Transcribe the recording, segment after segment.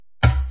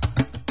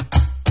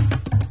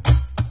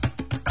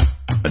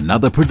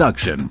another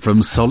production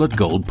from Solid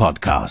Gold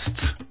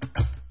Podcasts.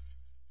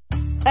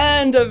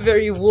 And a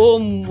very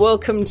warm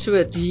welcome to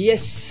it.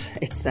 Yes,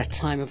 it's that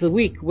time of the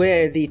week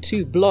where the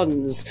two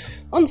blondes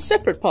on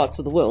separate parts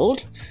of the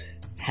world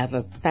have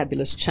a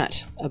fabulous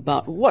chat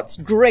about what's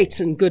great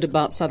and good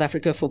about South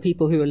Africa for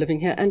people who are living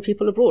here and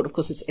people abroad. Of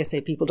course, it's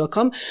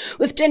sapeople.com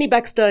with Jenny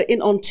Baxter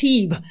in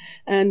Antibes.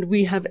 And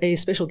we have a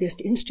special guest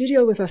in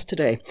studio with us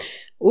today.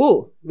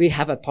 Oh, we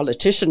have a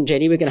politician,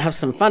 Jenny. We're going to have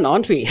some fun,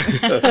 aren't we?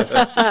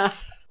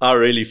 I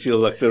really feel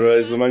like the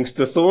rose amongst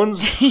the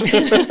thorns.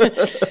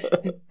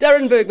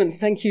 Darren Bergman,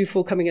 thank you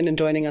for coming in and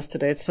joining us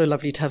today. It's so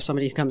lovely to have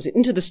somebody who comes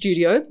into the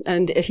studio.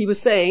 And he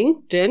was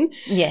saying, Jen,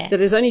 that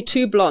there's only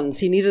two blondes.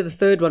 He needed a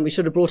third one. We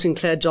should have brought in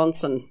Claire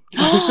Johnson.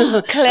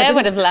 Oh, Claire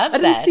would have loved that.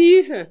 I didn't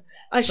see her.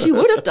 She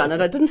would have done it.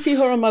 I didn't see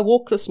her on my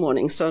walk this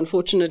morning. So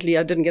unfortunately,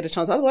 I didn't get a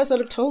chance. Otherwise, I'd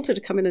have told her to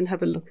come in and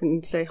have a look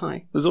and say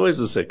hi. There's always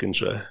a second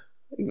show.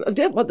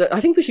 Yeah, I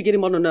think we should get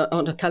him on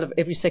a kind of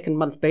every second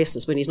month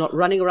basis when he's not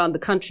running around the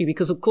country,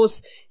 because of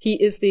course he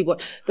is the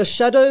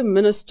shadow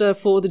minister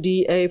for the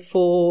DA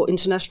for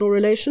international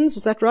relations.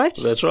 Is that right?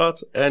 That's right.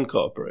 And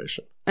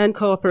cooperation. And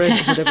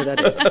cooperation, whatever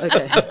that is.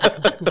 Okay.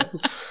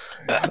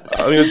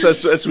 I mean,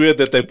 it's weird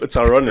that it's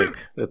ironic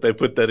that they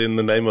put that in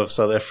the name of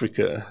South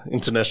Africa,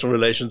 international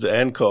relations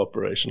and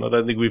cooperation. I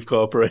don't think we've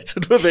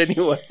cooperated with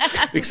anyone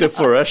except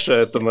for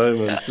Russia at the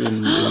moment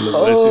in the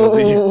voting of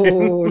the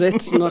UN.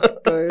 Let's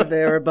not go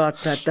there about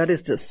that. That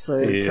is just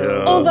so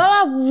terrible. Although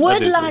I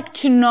would like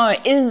to know,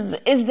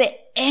 is there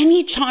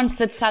any chance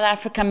that South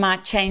Africa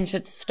might change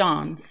its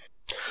stance?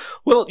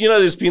 Well,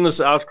 there's been this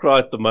outcry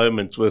at the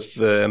moment with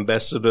the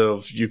ambassador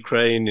of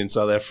Ukraine in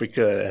South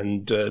Africa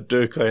and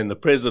Durko and the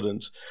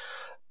president.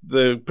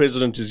 The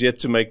president is yet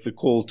to make the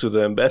call to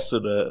the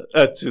ambassador,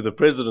 to the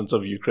president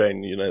of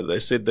Ukraine. They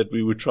said that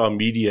we would try and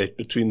mediate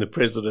between the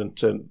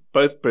president and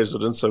both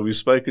presidents. So we've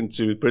spoken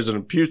to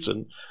President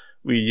Putin.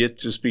 We're yet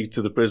to speak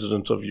to the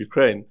president of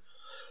Ukraine.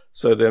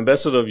 So the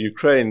ambassador of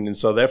Ukraine in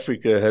South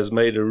Africa has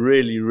made a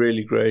really,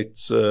 really great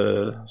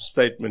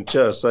statement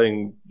here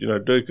saying,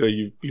 Durko,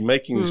 you've been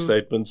making these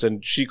statements,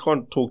 and she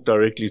can't talk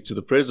directly to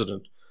the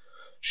president.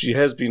 She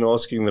has been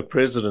asking the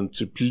president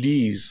to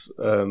please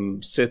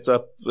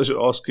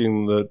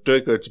asking the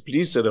Durko to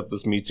please set up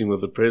this meeting with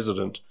the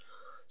president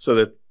so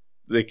that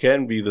there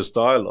can be this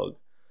dialogue,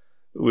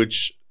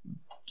 which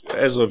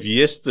as of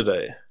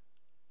yesterday,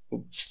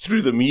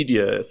 through the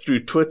media,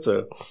 through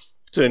Twitter,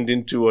 turned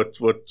into what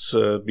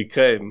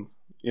became,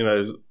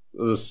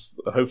 this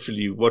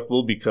hopefully what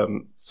will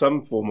become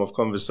some form of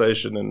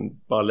conversation and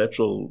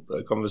bilateral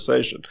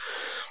conversation.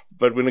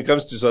 But when it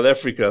comes to South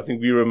Africa, I think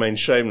we remain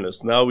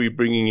shameless. Now we're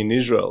bringing in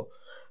Israel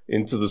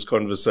into this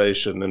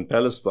conversation and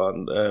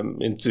Palestine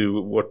into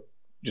what,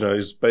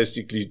 is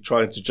basically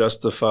trying to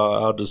justify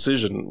our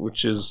decision,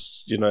 which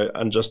is,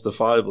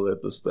 unjustifiable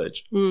at this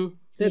stage.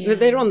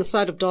 They're on the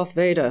side of Darth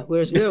Vader,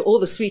 whereas we're all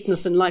the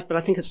sweetness and light, but I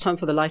think it's time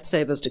for the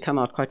lightsabers to come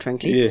out, quite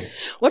frankly. Yeah.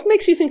 What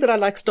makes you think that I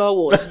like Star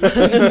Wars? And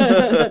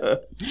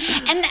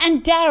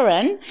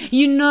Darren,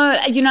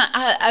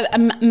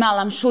 Mal,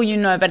 I'm sure you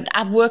know, but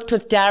I've worked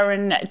with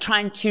Darren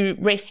trying to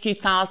rescue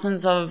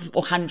thousands or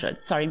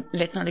hundreds, sorry,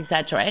 let's not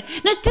exaggerate.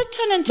 No, it did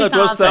turn into thousands.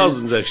 It was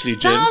thousands actually,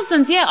 Jen.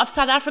 Thousands, of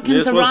South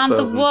Africans around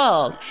the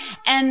world.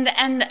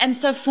 And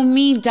so for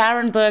me,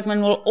 Darren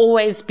Bergman will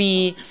always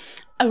be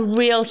a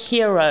real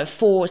hero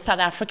for South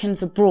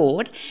Africans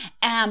abroad.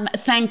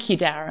 Thank you,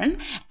 Darren.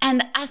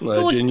 And I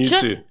thought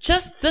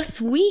just this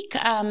week,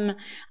 I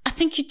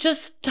think you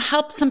just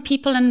helped some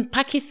people in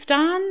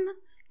Pakistan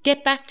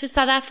get back to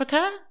South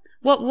Africa.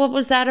 What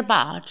was that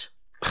about?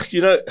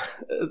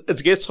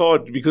 It gets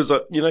hard because,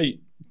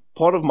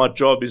 part of my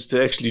job is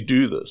to actually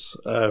do this.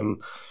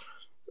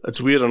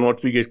 It's weird on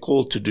what we get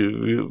called to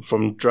do,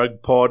 from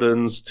drug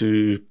pardons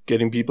to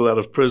getting people out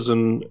of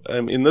prison.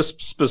 In this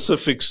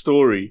specific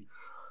story,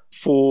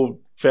 4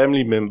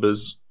 family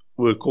members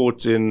were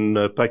caught in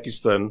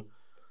Pakistan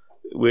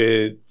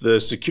where the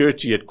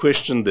security had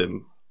questioned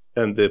them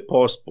and their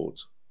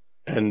passports.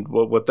 And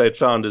what they'd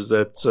found is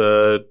that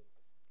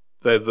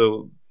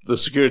the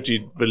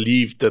security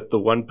believed that the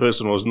one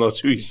person was not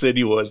who he said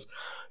he was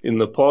in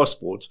the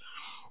passport.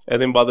 And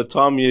then by the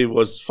time he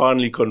was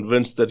finally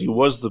convinced that he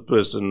was the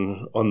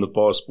person on the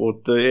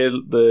passport,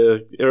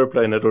 the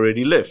aeroplane had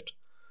already left.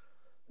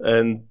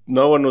 And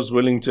no one was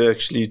willing to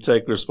actually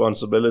take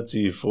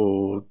responsibility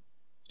for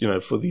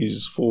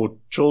these 4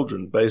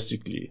 children,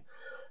 basically.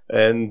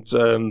 And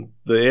the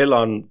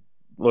airline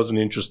wasn't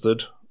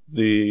interested.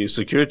 The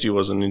security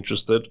wasn't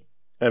interested.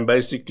 And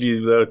basically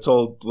they were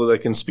told, well, they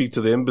can speak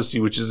to the embassy,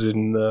 which is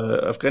in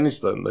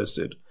Afghanistan, they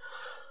said.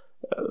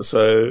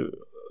 To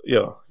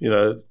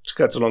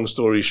cut a long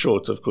story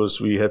short, of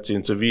course, we had to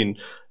intervene.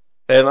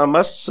 And I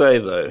must say,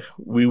 though,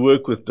 we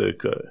work with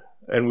Durko.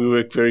 And we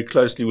work very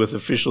closely with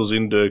officials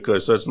in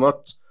Durko. So it's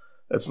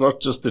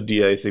not just the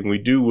DA thing. We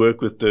do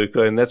work with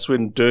Durko, and that's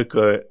when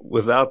Durko,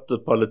 without the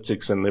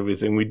politics and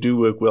everything, we do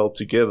work well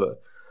together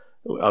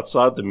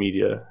outside the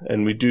media,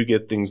 and we do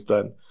get things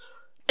done.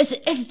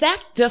 Is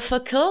that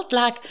difficult?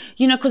 Like,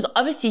 because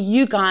obviously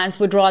you guys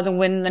would rather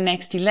win the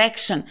next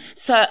election.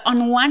 So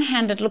on one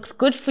hand, it looks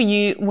good for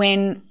you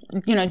when,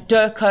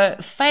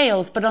 Durko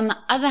fails. But on the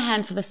other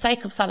hand, for the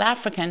sake of South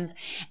Africans,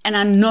 and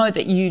I know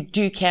that you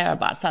do care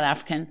about South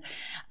Africans,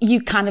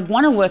 you kind of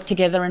want to work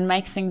together and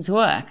make things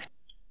work.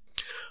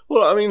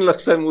 Well, I mean, like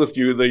same with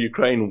the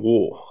Ukraine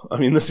war. I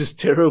mean, this is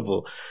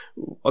terrible.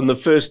 On the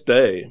first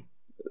day,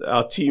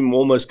 our team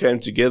almost came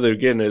together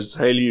again, as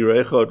Haley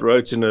Reichard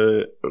wrote in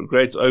a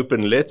great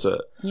open letter.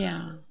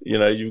 Yeah.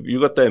 You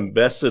got the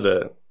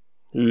ambassador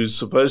who's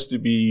supposed to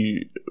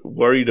be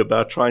worried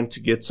about trying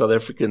to get South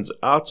Africans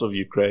out of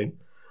Ukraine.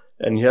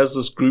 And he has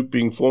this group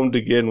being formed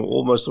again,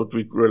 almost what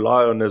we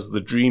rely on as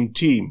the dream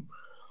team.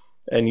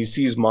 And he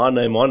sees my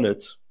name on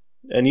it.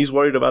 And he's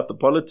worried about the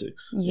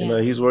politics.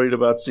 Yeah. He's worried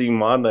about seeing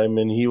my name,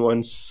 and he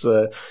wants,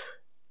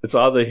 it's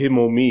either him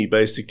or me,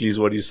 basically, is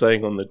what he's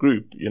saying on the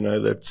group.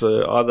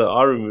 That either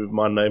I remove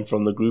my name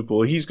from the group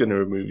or he's going to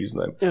remove his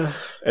name. Ugh.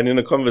 And in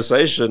a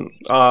conversation,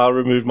 I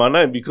removed my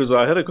name because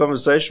I had a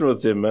conversation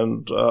with him,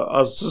 and I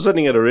was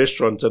sitting at a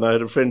restaurant and I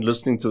had a friend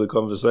listening to the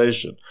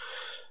conversation.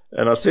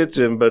 And I said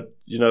to him, but,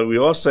 we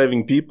are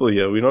saving people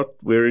here. We're not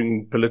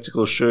wearing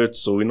political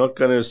shirts, or we're not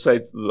going to say,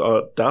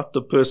 I doubt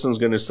the person's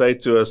going to say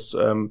to us,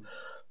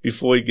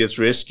 before he gets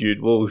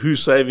rescued, well,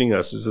 who's saving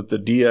us? Is it the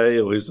DA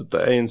or is it the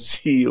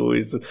ANC or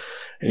is it?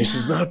 And he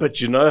says, no, but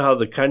you know how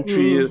the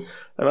country is.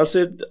 And I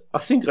said, I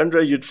think,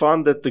 Andre, you'd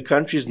find that the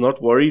country is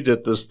not worried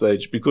at this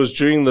stage, because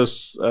during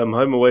this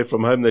home away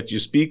from home that you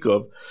speak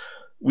of,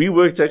 we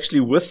worked actually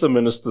with the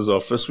minister's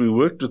office. We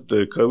worked with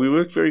Durko. We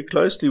worked very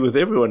closely with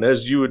everyone,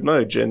 as you would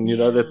know, Jen,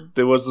 that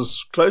there was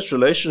this close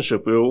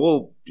relationship. We were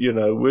all,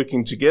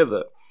 working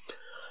together.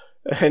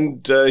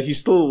 And he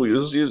still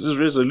was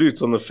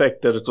resolute on the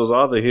fact that it was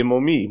either him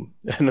or me.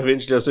 And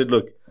eventually I said,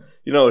 look,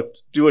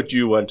 do what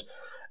you want.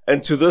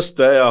 And to this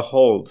day I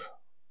hold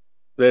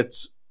that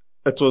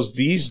it was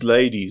these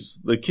ladies,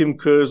 the Kim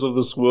Kerrs of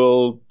this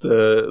world,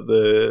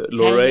 the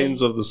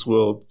Lorraines of this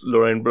world,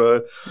 Lorraine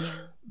Bro,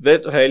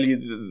 that Haley,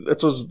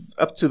 it was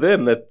up to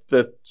them that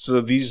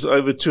these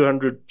over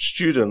 200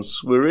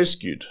 students were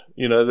rescued.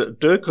 That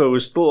Durko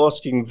was still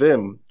asking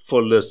them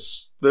for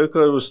lists.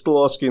 Durko was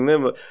still asking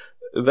them.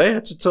 They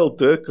had to tell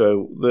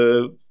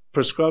Durko,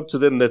 prescribe to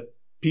them that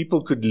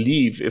people could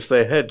leave if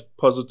they had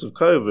positive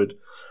COVID,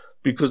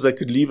 because they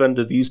could leave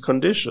under these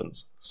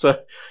conditions.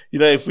 So,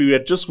 if we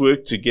had just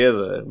worked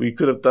together, we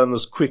could have done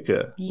this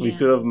quicker. Yeah. We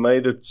could have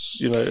made it,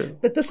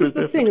 But this is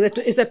the thing,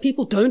 that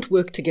people don't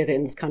work together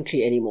in this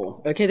country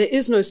anymore. Okay, there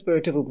is no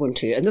spirit of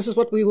Ubuntu. And this is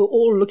what we were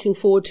all looking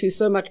forward to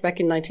so much back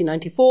in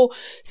 1994,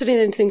 sitting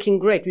there and thinking,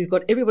 great, we've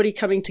got everybody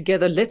coming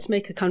together, let's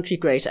make a country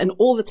great. And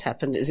all that's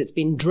happened is it's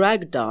been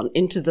dragged down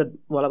into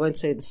I won't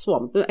say the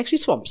swamp, but actually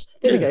swamps.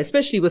 There we go,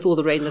 especially with all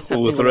the rain that's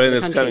happening. With the rain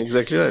that's coming,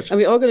 exactly right. And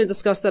we are going to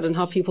discuss that and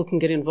how people can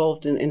get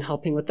involved in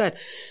helping with that.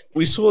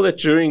 We saw that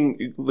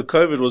during the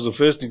COVID was the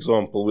first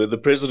example where the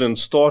president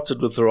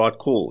started with the right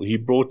call. He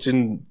brought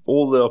in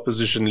all the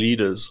opposition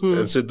leaders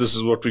and said, this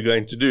is what we're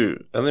going to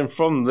do. And then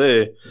from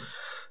there,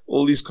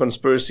 all these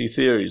conspiracy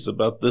theories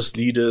about this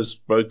leader's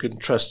broken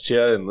trust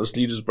here and this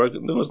leader's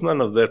broken, there was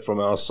none of that from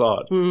our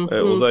side,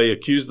 although he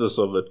accused us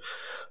of it.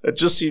 It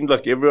just seemed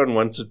like everyone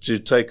wanted to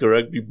take a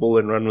rugby ball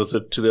and run with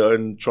it to their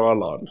own try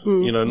line.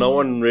 No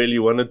one really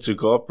wanted to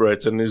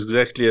cooperate. And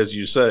exactly as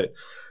you say,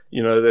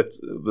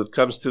 that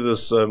comes to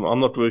this, I'm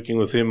not working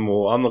with him,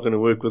 or I'm not going to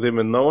work with him,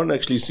 and no one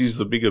actually sees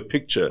the bigger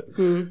picture.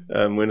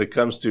 When it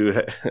comes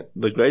to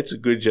the greater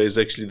good, is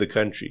actually the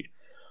country.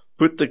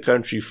 Put the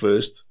country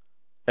first,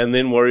 and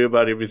then worry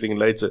about everything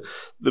later.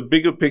 The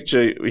bigger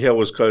picture here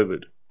was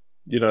COVID.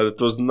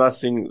 It was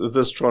nothing,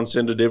 this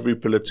transcended every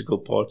political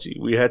party.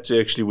 We had to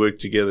actually work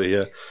together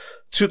here.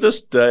 To this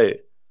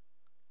day,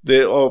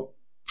 there are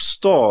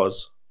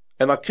stars,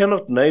 and I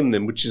cannot name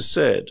them, which is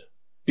sad,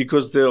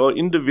 because there are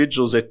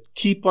individuals that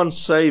keep on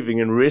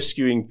saving and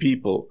rescuing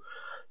people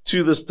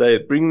to this day,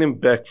 bring them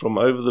back from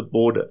over the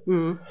border,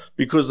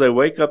 because they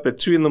wake up at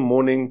 2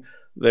 a.m,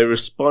 they're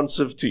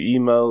responsive to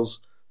emails,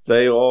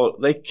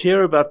 they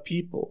care about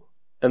people.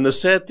 And the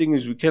sad thing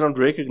is we cannot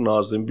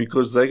recognize them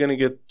because they're going to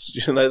get,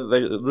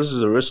 this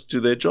is a risk to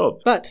their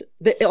job. But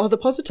there are the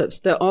positives.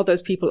 There are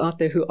those people out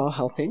there who are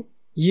helping.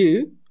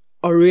 You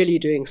are really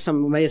doing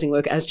some amazing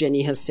work, as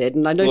Jenny has said.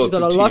 And I know she's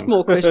got a lot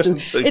more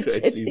questions.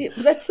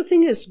 That's the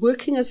thing, is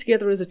working us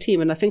together as a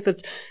team. And I think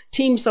that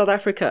Team South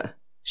Africa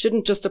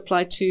shouldn't just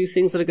apply to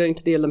things that are going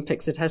to the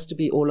Olympics. It has to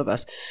be all of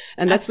us.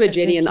 And that's where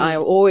Jenny and I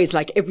are always,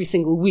 like, every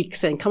single week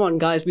saying, come on,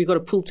 guys, we've got to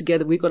pull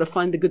together. We've got to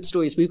find the good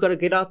stories. We've got to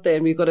get out there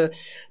and we've got to,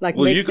 like,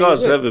 well, you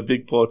guys have a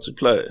big part to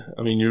play.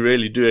 I mean, you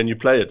really do, and you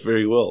play it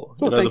very well.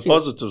 The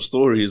positive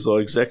stories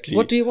are exactly.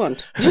 What do you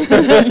want? Hey,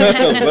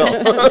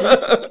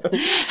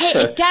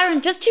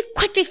 Darren, just to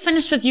quickly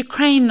finish with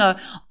Ukraine, though,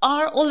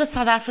 are all the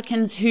South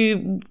Africans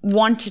who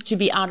wanted to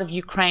be out of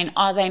Ukraine,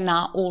 are they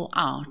now all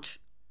out?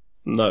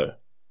 No.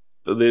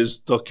 There's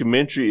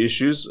documentary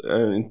issues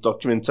and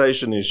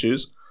documentation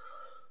issues.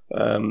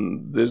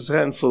 There's a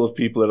handful of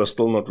people that are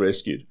still not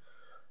rescued.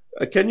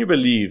 Can you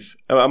believe?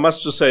 I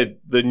must just say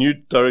the new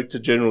Director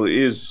General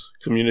is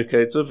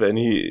communicative and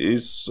he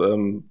is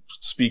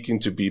speaking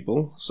to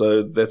people.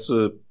 So that's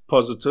a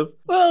positive.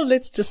 Well,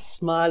 let's just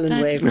smile and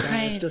wave,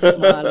 guys. Just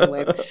smile and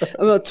wave.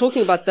 Well,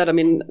 talking about that, I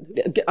mean,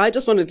 I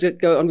just wanted to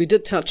go on. We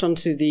did touch on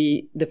to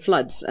the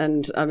floods,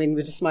 and I mean,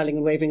 we're just smiling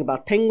and waving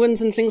about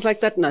penguins and things like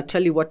that. And I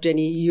tell you what,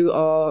 Jenny, you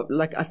are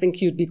like, I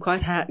think you'd be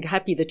quite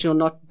happy that you're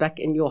not back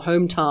in your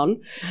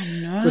hometown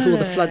with all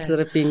the floods that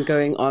have been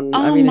going on.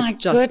 I mean, it's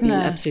just been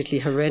absolutely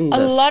horrendous.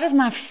 A lot of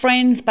my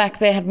friends back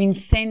there have been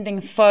sending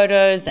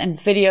photos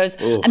and videos.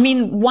 I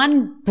mean,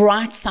 one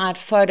bright side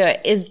photo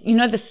is, you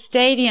know, the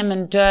stadium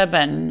in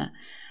Durban.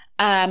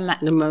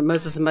 The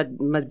Moses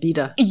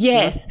Mabhida.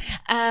 Yes.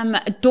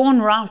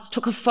 Dawn Rouse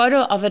took a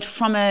photo of it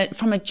from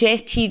a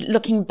jetty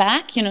looking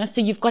back, you know,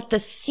 so you've got the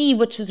sea,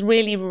 which is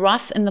really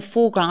rough in the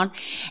foreground,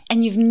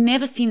 and you've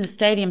never seen the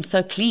stadium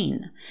so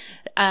clean.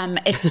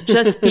 It's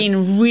just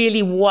been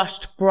really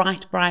washed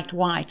bright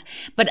white.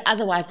 But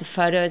otherwise the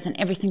photos and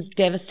everything's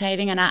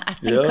devastating. And I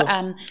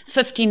think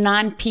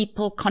 59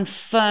 people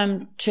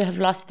confirmed to have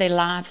lost their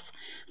lives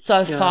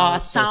so far,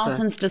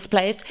 thousands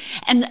displaced.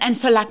 And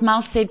so like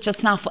Mel said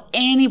just now, for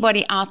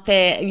anybody out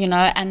there, you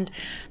know, and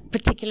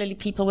particularly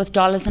people with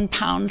dollars and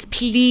pounds,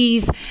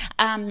 please,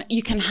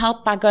 you can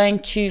help by going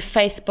to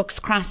Facebook's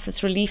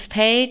Crisis Relief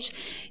page.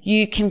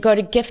 You can go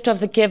to Gift of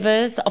the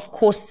Givers. Of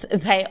course,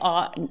 they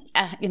are,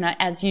 you know,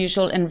 as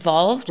usual,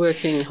 involved.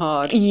 Working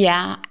hard.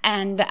 Yeah.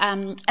 And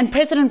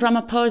President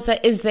Ramaphosa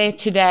is there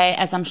today,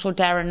 as I'm sure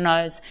Darren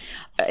knows,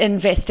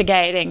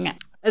 investigating.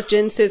 As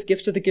Jen says,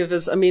 Gift of the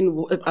Givers, I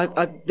mean,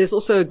 there's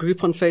also a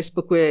group on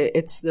Facebook where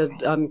it's the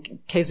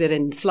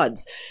KZN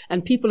floods,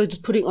 and people are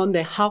just putting on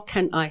there, how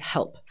can I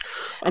help?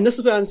 And this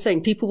is where I'm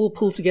saying people will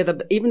pull together,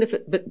 but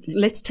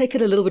let's take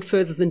it a little bit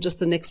further than just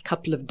the next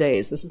couple of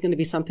days. This is going to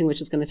be something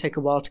which is going to take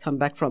a while to come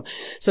back from.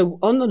 So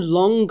on the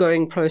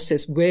long-going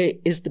process, where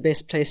is the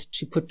best place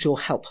to put your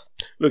help?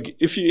 Look,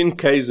 if you're in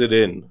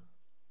KZN,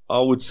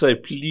 I would say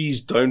please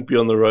don't be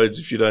on the roads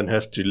if you don't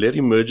have to. Let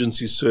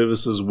emergency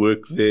services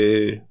work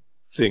their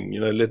thing, you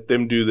know, let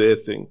them do their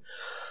thing.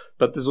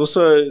 But there's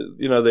also,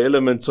 you know, the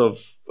elements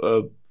of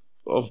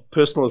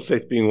personal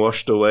effect being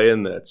washed away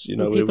in that, you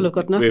know, people have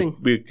got nothing.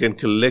 We can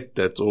collect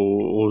that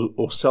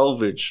or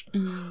salvage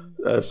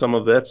some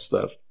of that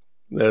stuff.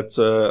 That,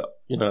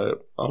 you know,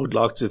 I would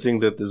like to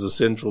think that there's a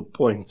central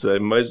point.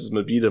 Moses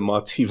Mabhida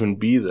might even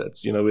be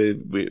that, you know, where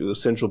the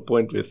central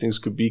point where things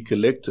could be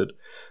collected.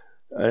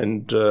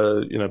 And,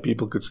 you know,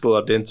 people could still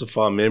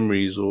identify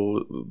memories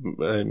or,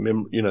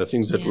 you know,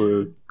 things that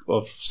were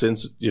of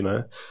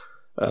sentimental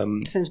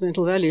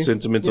value.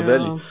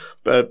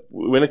 But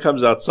when it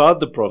comes outside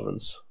the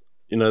province,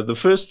 you know, the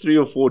first 3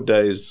 or 4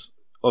 days,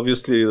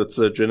 obviously it's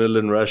the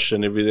adrenaline rush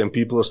and everything.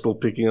 People are still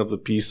picking up the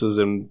pieces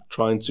and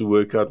trying to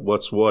work out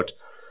what's what.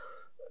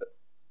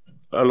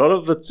 A lot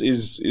of it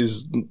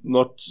is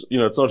not, you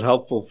know, it's not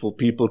helpful for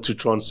people to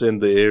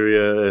transcend the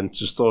area and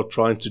to start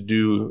trying to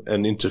do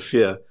and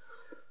interfere.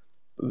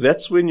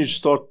 That's when you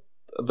start.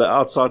 The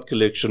outside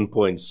collection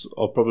points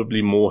are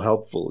probably more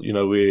helpful, you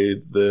know, where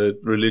the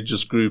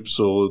religious groups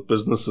or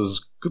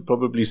businesses could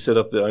probably set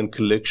up their own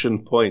collection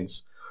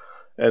points.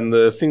 And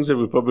the things that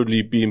would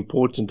probably be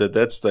important at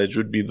that stage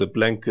would be the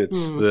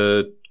blankets,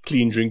 the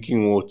clean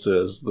drinking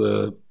waters,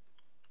 the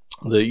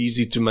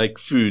easy to make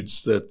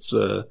foods that,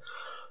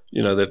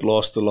 you know, that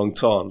last a long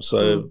time.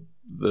 So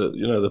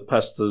you know, the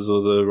pastas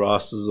or the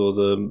rices or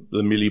the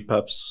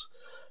millipups,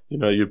 you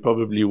know, you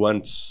probably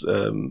want,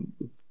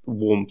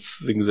 warmth,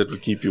 things that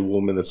would keep you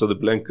warm in there. So the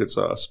blankets,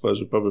 I suppose,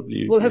 would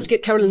probably... We'll have to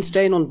get Carolyn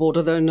Steyn on board,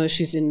 although I know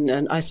she's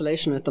in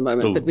isolation at the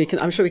moment. But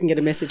I'm sure we can get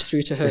a message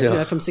through to her, you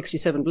know, from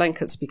 67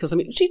 Blankets, because, I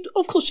mean, she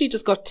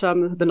just got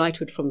the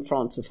knighthood from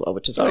France as well,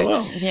 which is great.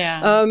 Wow.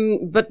 Yeah.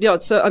 But yeah,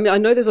 so, I mean, I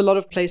know there's a lot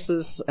of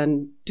places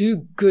and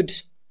do good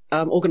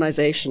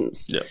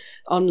organizations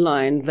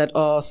online that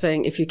are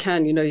saying, if you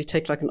can, you know, you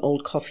take like an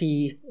old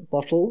coffee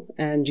bottle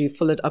and you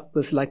fill it up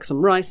with like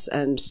some rice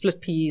and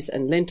split peas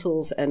and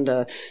lentils and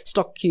a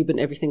stock cube and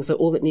everything. So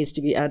all that needs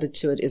to be added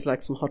to it is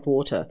like some hot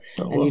water,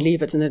 and you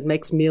leave it, and it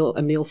makes a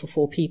meal for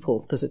 4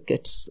 people because it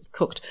gets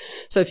cooked.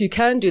 So if you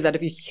can do that,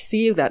 if you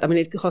see that, I mean,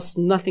 it costs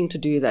nothing to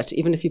do that,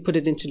 even if you put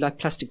it into like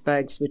plastic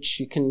bags, which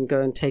you can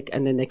go and take,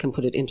 and then they can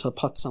put it into a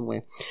pot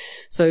somewhere.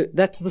 So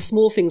that's the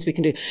small things we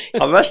can do.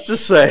 I must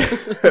just say,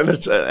 and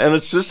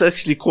it's just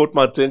actually caught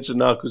my attention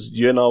now, because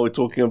you and I were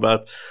talking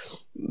about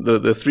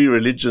the 3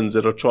 religions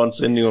that are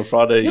transcending on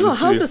Friday. Yeah,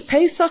 how's this?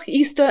 Pesach,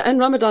 Easter, and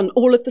Ramadan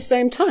all at the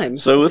same time?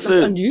 So with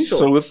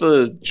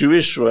the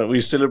Jewish one,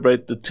 we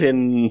celebrate the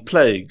 10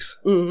 plagues.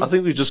 I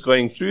think we're just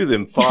going through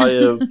them: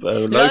 fire,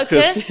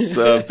 locusts,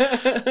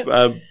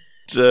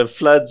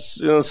 floods.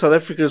 You know, South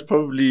Africa is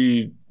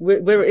probably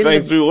we're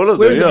going through all of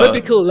them. We're in the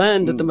biblical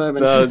land at the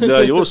moment.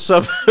 No, your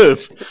suburb.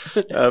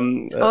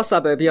 Our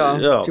suburb,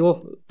 yeah.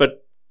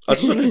 But I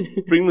just want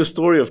to bring the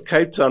story of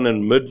Cape Town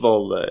and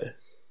Midvaal there.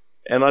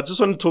 And I just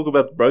want to talk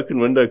about the broken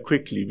window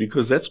quickly,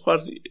 because that's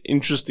quite an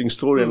interesting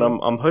story. And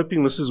I'm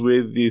hoping this is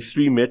where the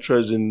 3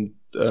 metros in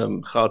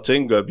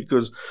Gauteng go,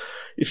 because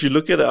if you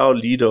look at our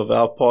leader of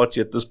our party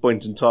at this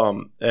point in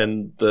time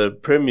and the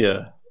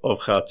premier of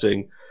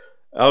Gauteng,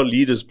 our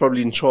leader is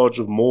probably in charge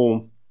of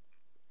more.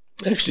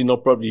 Actually,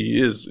 not probably. He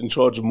is in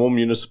charge of more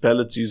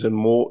municipalities and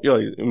more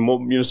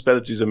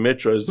municipalities and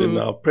metros than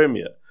our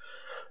premier.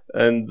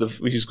 And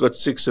he's got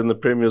 6 and the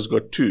premier's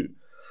got 2.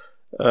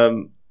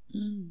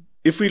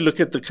 If we look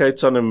at the Cape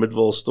Town and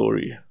Midvaal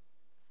story,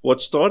 what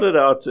started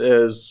out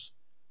as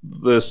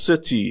the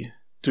city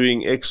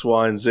doing X,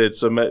 Y, and Z,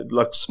 so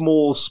like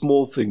small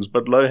things,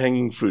 but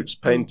low-hanging fruits,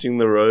 painting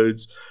the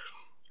roads,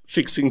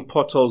 fixing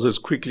potholes as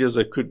quickly as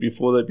they could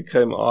before they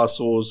became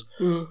eyesores,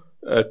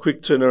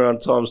 quick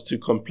turnaround times to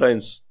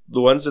complaints,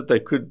 the ones that they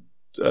could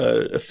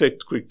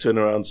affect quick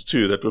turnarounds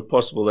to, that were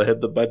possible, they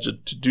had the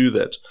budget to do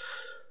that.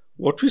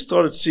 What we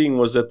started seeing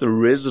was that the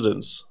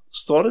residents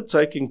started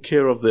taking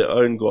care of their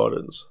own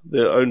gardens,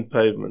 their own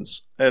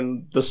pavements,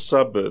 and the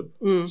suburb.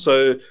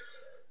 So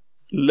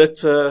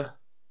litter,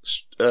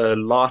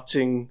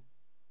 lighting,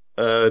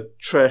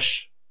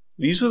 trash,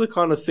 these were the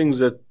kind of things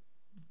that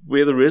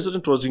where the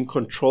resident was in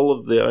control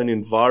of their own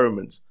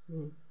environment.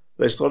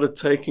 They started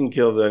taking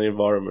care of their own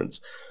environment.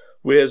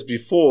 Whereas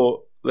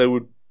before, they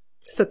would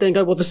sit there and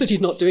go, well, the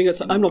city's not doing it,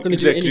 so I'm not going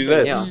to do anything.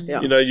 Exactly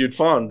that. You know, you'd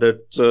find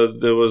that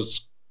there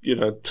was,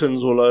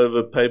 tins all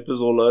over,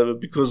 papers all over,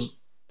 because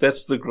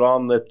that's the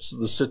ground that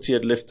the city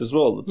had left as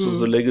well. It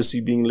was the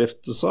legacy being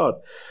left aside.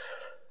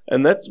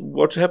 And that,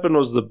 what happened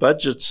was the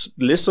budget,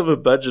 less of a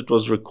budget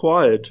was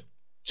required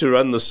to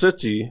run the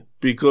city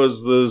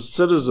because the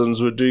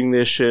citizens were doing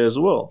their share as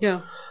well.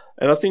 Yeah.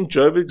 And I think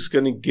Joburg's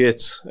going to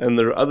get, and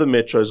the other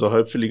metros are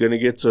hopefully going to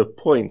get to a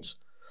point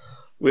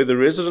where the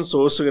residents are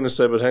also going to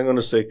say, but hang on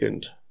a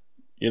second,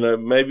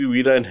 maybe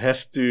we don't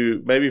have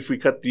to, maybe if we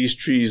cut these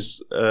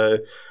trees,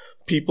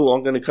 people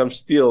aren't going to come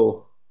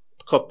steal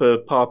copper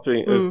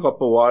piping,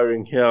 copper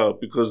wiring here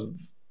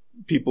because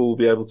people will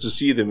be able to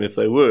see them if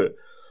they were.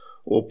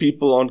 Or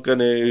people aren't going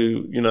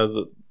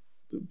to,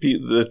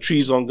 the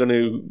trees aren't going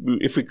to,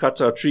 if we cut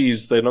our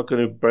trees, they're not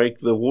going to break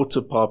the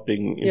water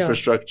piping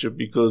infrastructure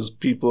because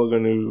people are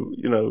going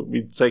to,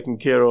 be taking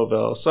care of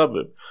our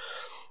suburb.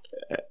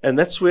 And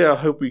that's where I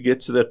hope we get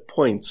to that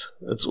point.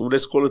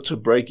 Let's call it a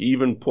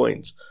break-even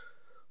point,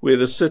 where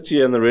the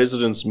city and the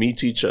residents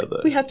meet each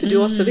other. We have to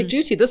do our civic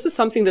duty. This is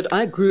something that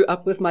I grew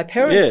up with my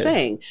parents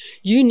saying.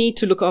 You need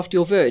to look after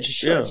your verge.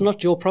 Sure, it's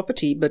not your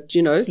property, but,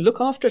 look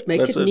after it.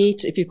 Make it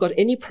neat. If you've got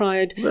any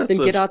pride, then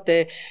get out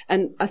there.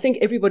 And I think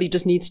everybody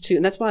just needs to,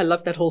 and that's why I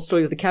love that whole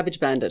story of the cabbage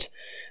bandit.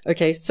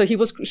 Okay, so he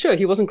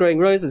wasn't growing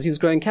roses, he was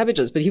growing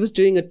cabbages, but he was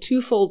doing a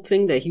twofold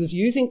thing there. He was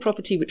using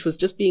property which was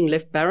just being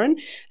left barren,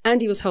 and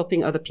he was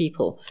helping other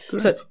people.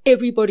 Correct. So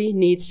everybody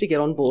needs to get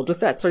on board with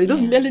that. Sorry, this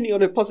is Melanie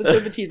on her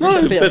positivity.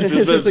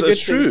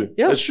 It's true.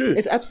 Yeah, it's true.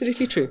 It's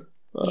absolutely true.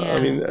 I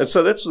mean, and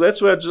so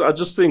that's where I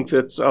just think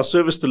that our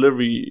service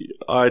delivery,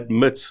 I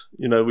admit,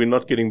 we're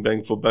not getting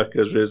bang for buck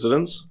as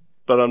residents,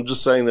 but I'm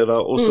just saying that I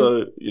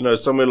also,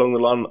 somewhere along the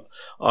line,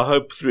 I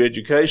hope through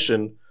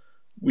education,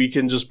 we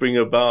can just bring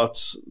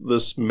about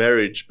this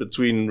marriage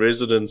between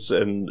residents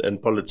and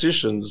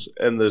politicians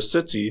and the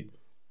city,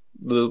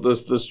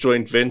 this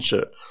joint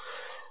venture.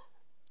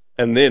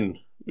 And then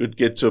we'd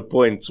get to a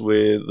point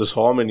where this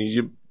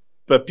harmony,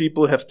 but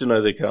people have to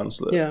know their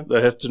councillor. Yeah.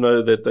 They have to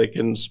know that they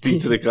can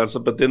speak to their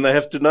councillor, but then they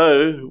have to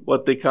know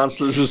what their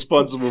councillor is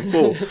responsible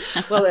for.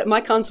 Well,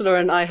 my councillor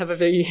and I have a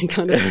very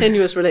kind of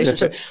tenuous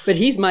relationship, but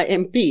he's my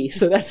MP,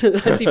 so that's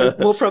even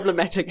more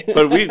problematic.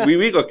 But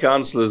we got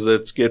councillors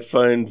that get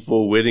phoned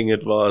for wedding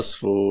advice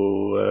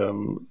for,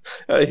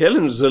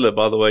 Helen Ziller,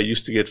 by the way,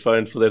 used to get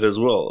phoned for that as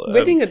well.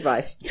 Wedding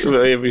advice?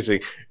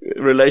 Everything.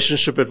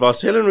 Relationship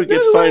advice. Helen would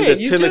get phoned at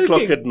 10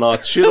 o'clock at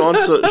night. She'd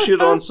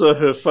answer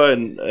her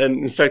phone,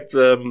 and in fact,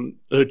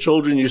 her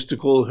children used to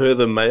call her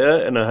the mayor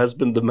and her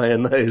husband the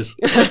mayonnaise.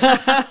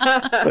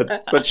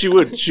 but she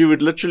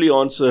would literally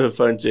answer her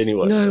phone to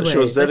anyone. No way. She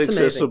was that That's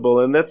accessible,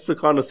 amazing. And that's the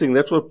kind of thing.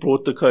 That's what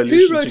brought the coalition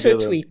together. Who wrote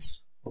together. her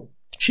tweets?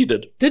 She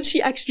did. Did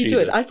she actually do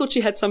it? I thought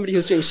she had somebody who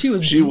was doing it. She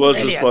was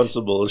brilliant.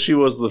 Responsible. She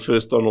was the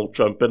first Donald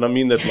Trump, and I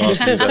mean that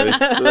nicely,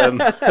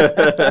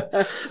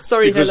 though.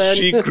 Sorry, because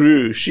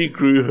Helen. she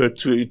grew her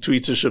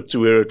tweetership to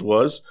where it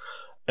was.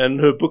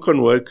 And her book on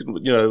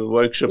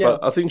wokeship,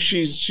 I think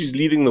she's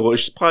leading the way.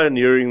 She's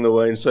pioneering the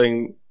way and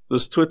saying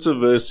this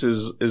Twitterverse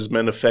is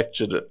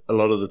manufactured a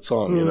lot of the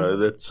time.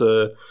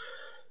 That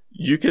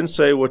you can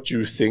say what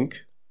you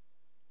think,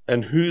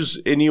 and who's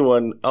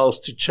anyone else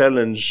to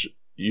challenge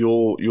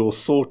your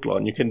thought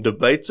line? You can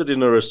debate it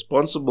in a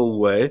responsible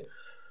way,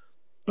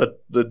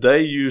 but the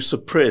day you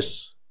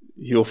suppress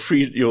your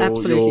freedom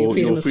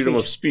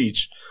of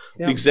speech.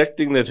 The exact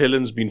thing that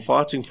Helen's been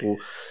fighting for.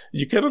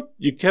 You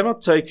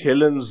cannot take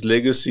Helen's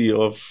legacy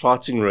of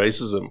fighting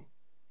racism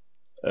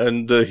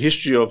and the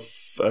history of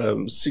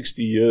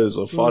 60 years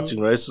of fighting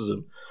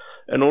racism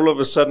and all of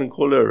a sudden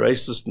call her a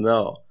racist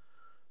now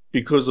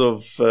because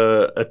of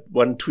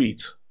one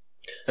tweet.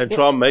 And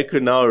try and make her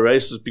now a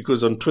racist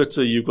because on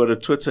Twitter you've got a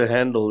Twitter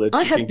handle that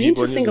I you have can been keep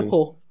to on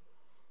Singapore.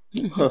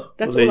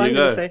 That's all I'm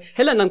going to say.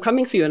 Helen, I'm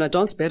coming for you, and I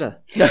dance better.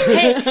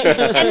 Hey,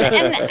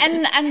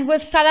 and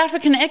with South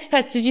African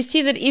expats, did you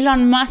see that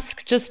Elon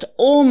Musk just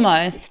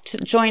almost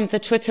joined the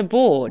Twitter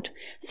board?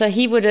 So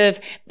he would have,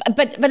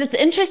 but it's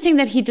interesting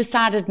that he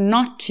decided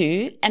not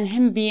to, and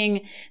him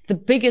being the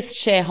biggest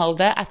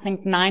shareholder, I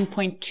think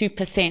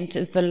 9.2%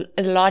 is the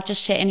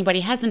largest share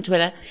anybody has in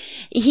Twitter,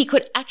 he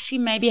could actually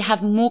maybe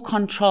have more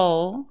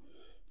control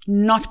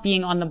not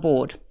being on the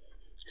board.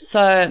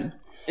 So...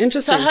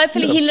 Interesting. So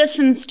hopefully he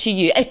listens to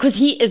you, because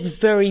he is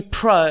very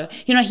pro.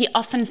 You know, he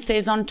often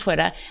says on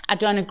Twitter, I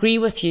don't agree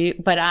with you,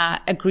 but I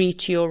agree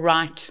to your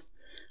right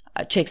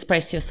to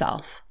express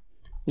yourself.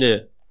 Yeah.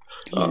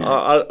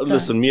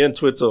 Listen, me and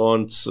Twitter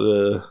aren't,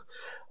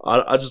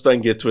 I just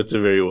don't get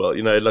Twitter very well.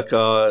 You know, like,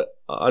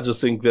 I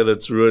just think that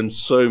it's ruined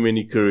so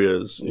many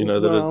careers, you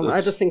know. I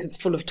just think it's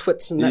full of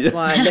twits, and that's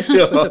why I left the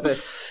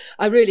Twitterverse.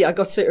 I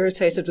got so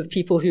irritated with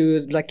people who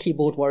are like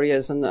keyboard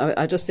warriors, and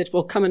I just said,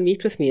 well, come and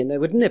meet with me, and they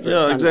would never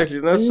have done exactly.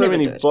 that. There's so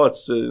many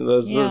bots.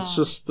 It's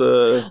just...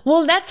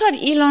 Well, that's what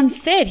Elon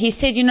said. He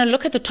said, you know,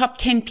 look at the top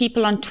 10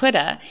 people on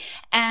Twitter,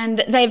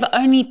 and they've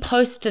only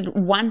posted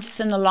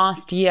once in the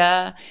last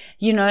year,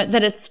 you know,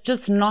 that it's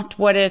just not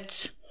what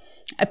it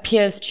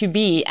appears to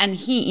be. And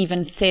he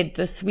even said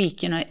this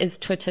week, you know, is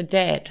Twitter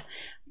dead?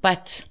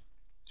 But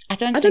I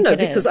don't know,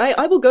 because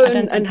I will go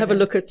and have a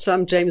look at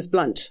James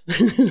Blunt.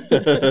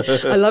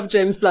 I love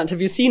James Blunt.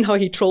 Have you seen how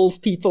he trolls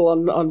people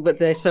on what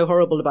they're so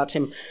horrible about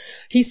him?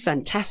 He's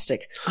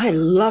fantastic. I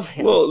love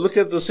him. Well, look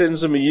at the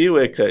Senzo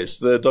Meyiwa case,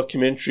 the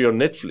documentary on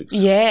Netflix.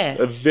 Yeah.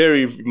 A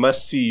very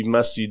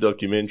must-see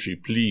documentary,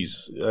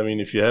 please. I mean,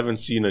 if you haven't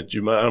seen it,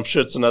 I'm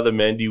sure it's another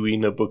Mandy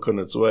Wiener book on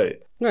its way.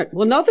 Right.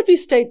 Well, now that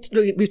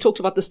we've talked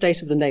about the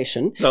state of the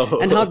nation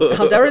and how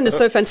Darren is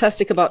so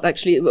fantastic about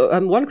actually,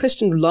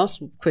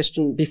 last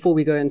question before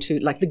we go into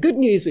like the good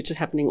news, which is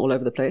happening all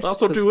over the place. I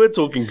thought we were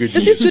talking good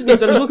news. This is good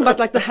news, but I'm talking about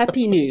like the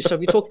happy news. Shall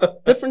we talk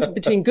different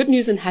between good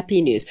news and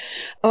happy news?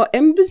 Are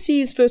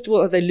embassies, first of all,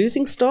 are they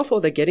losing staff or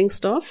are they getting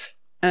staff?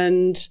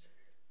 And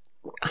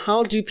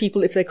how do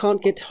people, if they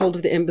can't get hold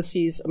of the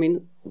embassies, I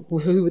mean,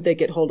 who would they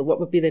get hold of? What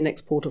would be their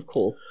next port of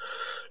call?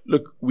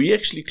 Look, we're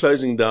actually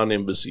closing down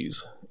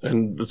embassies.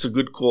 And it's a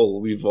good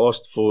call. We've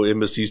asked for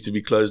embassies to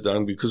be closed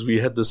down because we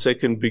had the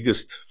second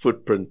biggest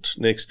footprint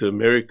next to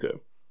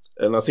America.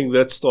 And I think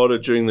that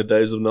started during the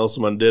days of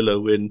Nelson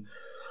Mandela, when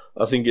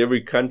I think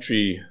every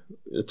country,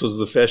 it was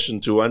the fashion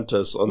to want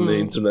us on the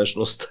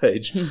international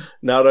stage.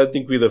 Now I don't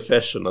think we're the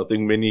fashion. I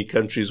think many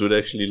countries would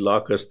actually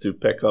like us to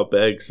pack our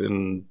bags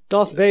and...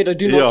 Darth Vader,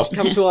 do not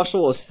come to our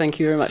shores.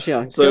 Thank you very much.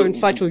 Yeah, so go and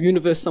fight your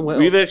universe somewhere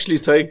else. We've actually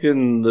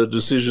taken the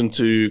decision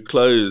to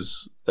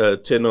close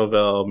 10 of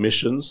our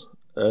missions.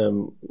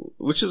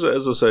 Which is,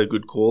 as I say, a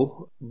good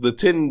call. The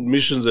 10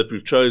 missions that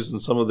we've chosen,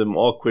 some of them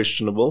are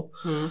questionable,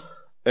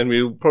 and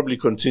we'll probably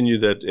continue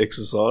that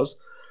exercise.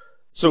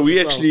 So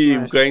we're actually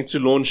going to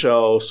launch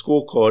our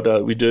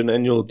scorecard. We do an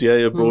annual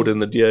DA abroad, and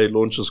the DA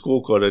launch a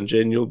scorecard, and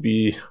Jen, you'll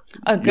be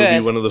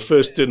one of the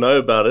first to know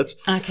about it.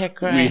 Okay,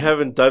 great. We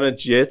haven't done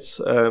it yet.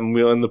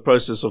 We're in the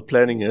process of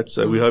planning it,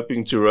 so we're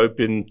hoping to rope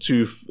in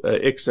 2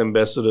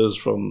 ex-ambassadors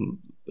from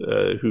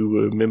who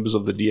were members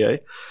of the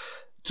DA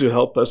to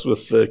help us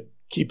with the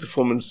key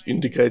performance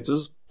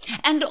indicators.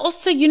 And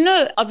also, you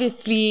know,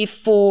 obviously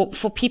for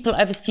people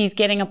overseas,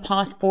 getting a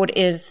passport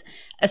is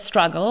a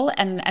struggle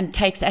and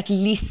takes at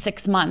least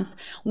 6 months.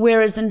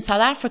 Whereas in South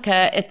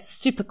Africa, it's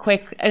super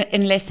quick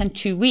in less than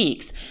 2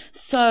 weeks.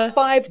 So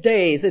 5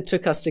 days it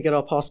took us to get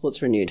our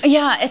passports renewed.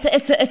 Yeah,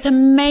 it's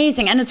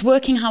amazing, and it's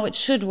working how it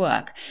should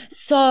work.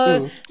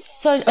 So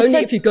only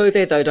if you go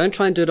there though, don't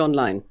try and do it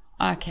online.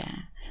 Okay.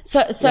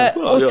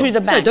 Through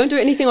the bank. No, don't do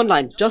anything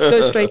online. Just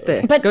go straight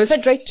there. Go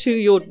straight to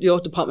your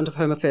Department of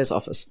Home Affairs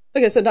office.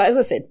 Okay, so now, as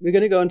I said, we're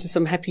going to go on to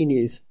some happy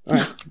news. All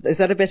right. Is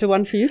that a better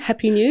one for you?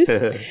 Happy news?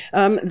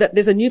 That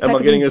there's a new package.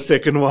 Am I getting a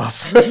second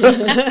wife?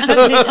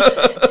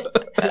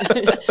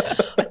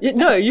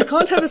 No, you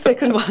can't have a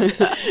second one. He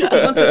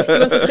wants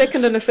a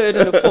second and a third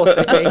and a fourth,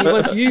 okay? He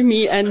wants you,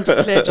 me, and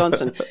Claire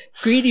Johnson.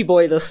 Greedy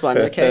boy, this one,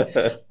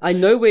 okay? I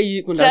know where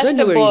you... Well, no, I don't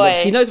know where he lives.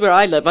 He knows where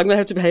I live. I'm going to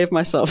have to behave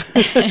myself.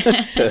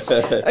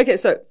 Okay,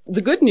 so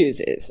the good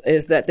news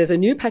is that there's a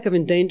new pack of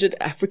endangered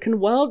African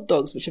wild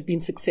dogs which have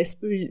been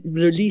successfully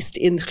released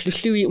in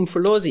Hluhluwe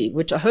Umfolozi,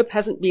 which I hope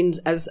hasn't been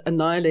as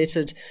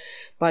annihilated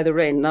by the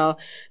rain. Now,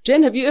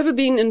 Jen, have you ever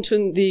been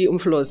into the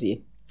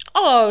Umfolozi?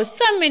 Oh,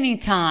 so many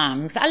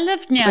times. I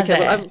lived near there.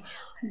 Well,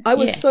 I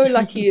was so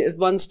lucky at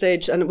one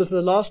stage, and it was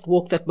the last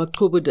walk that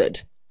Maqhubu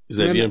did. Is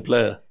that Ian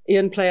Player?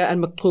 Ian Player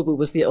and Maqhubu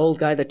was the old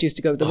guy that used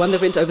to go, the one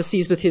that went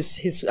overseas with his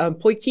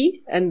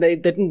potjie, and they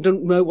didn't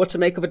know what to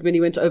make of it when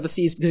he went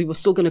overseas because he was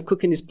still going to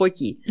cook in his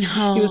potjie.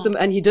 Oh.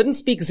 And he didn't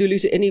speak Zulu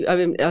to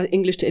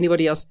English to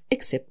anybody else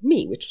except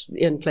me, which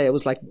Ian Player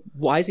was like,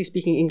 why is he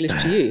speaking English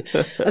to you?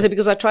 I said,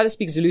 because I tried to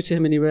speak Zulu to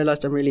him and he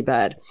realized I'm really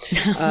bad.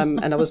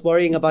 And I was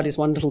worrying about his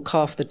one little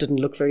calf that didn't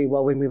look very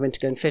well when we went to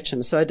go and fetch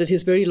him. So I did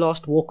his very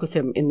last walk with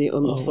him in the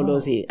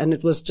Umfolozi, and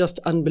it was just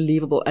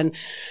unbelievable. And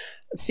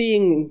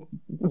seeing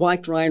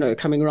white rhino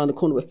coming around the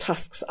corner with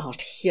tusks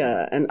out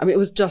here. And I mean, it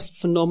was just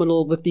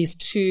phenomenal with these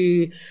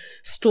two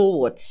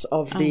stalwarts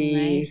of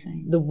the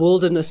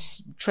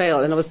wilderness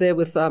trail. And I was there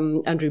with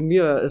Andrew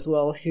Muir as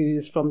well,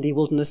 who's from the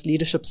Wilderness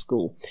Leadership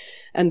School.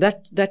 And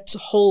that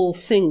whole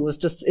thing was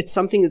just, it's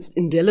something that's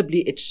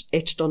indelibly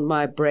etched on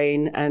my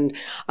brain. And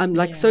I'm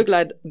like so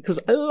glad, because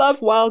I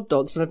love wild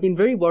dogs and I've been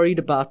very worried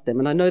about them.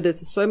 And I know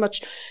there's so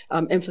much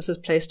emphasis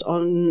placed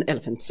on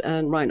elephants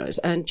and rhinos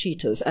and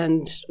cheetahs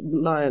and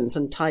lions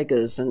and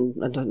tigers and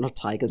not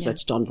tigers,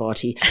 that's John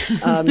Varty,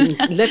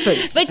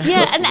 leopards. But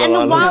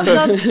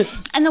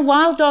and the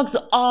wild dogs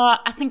are,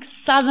 I think,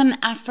 Southern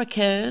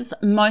Africa's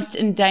most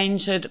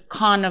endangered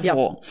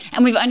carnivore.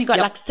 And we've only got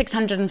like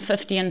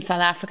 650 in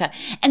South Africa.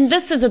 And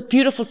this is a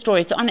beautiful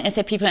story. It's on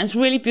SA People, and it's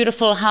really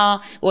beautiful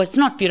how, well, it's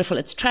not beautiful,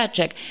 it's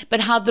tragic,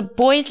 but how the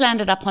boys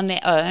landed up on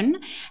their own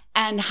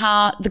and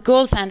how the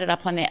girls landed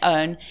up on their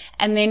own.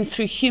 And then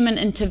through human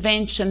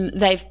intervention,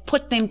 they've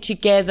put them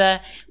together,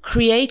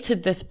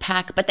 created this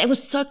pack, but they were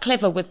so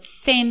clever with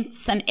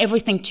scents and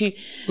everything to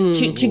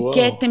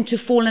get them to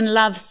fall in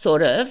love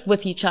sort of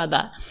with each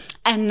other.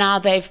 And now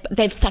they've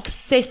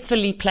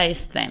successfully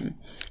placed them.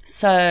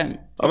 So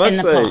I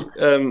must say,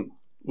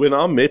 when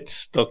I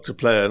met Dr.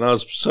 Player, and I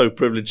was so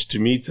privileged to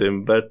meet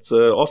him, but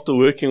after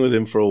working with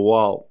him for a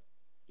while,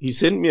 he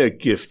sent me a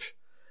gift.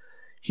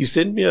 He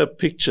sent me a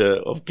picture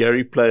of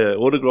Gary Player,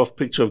 autographed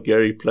picture of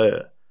Gary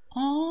Player.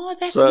 Oh,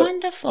 that's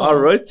wonderful. I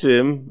wrote to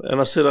him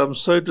and I said, I'm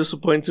so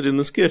disappointed in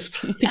this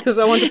gift. Because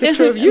I want a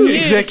picture of you.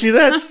 Exactly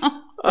that.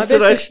 I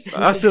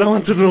said, I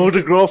wanted an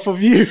autograph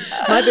of you.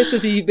 My best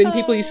was when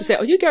people used to say,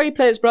 "Oh, you Gary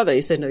Player's brother?" He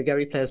said, "No,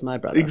 Gary Player's my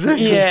brother."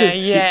 Exactly.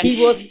 Yeah. He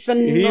was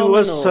phenomenal. He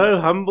was so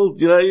humble.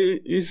 You know,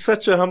 he's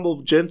such a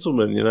humble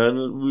gentleman. You know,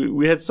 and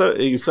we had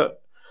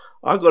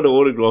I got an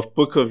autographed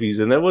book of his,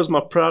 and that was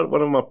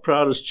one of my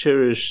proudest,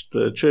 cherished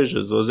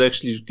treasures. Was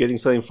actually getting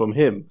something from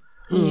him.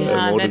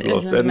 Yeah, that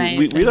is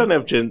amazing.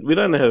 And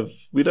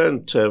we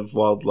don't have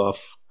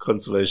wildlife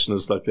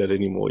conservationists like that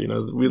anymore. You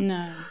know,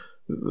 no.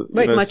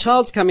 Wait, my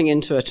child's coming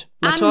into it.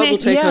 My child will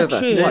take over.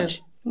 True.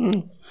 Watch.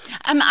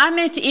 I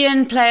met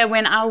Ian Player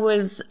when I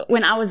was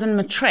in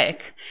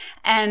matric,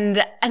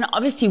 and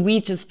obviously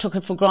we just took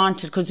it for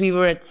granted because we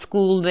were at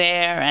school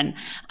there, and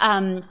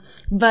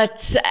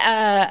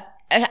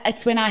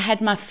it's when I had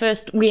my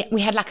first, we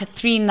had like a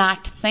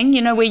 3-night thing,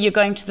 you know, where you're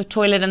going to the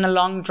toilet and the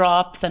long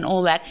drops and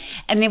all that.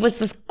 And there was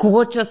this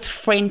gorgeous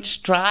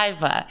French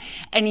driver,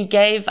 and he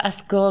gave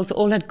us girls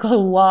all a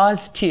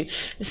Gauloise to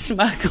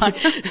smoke on.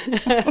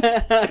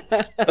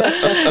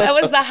 That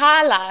was the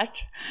highlight.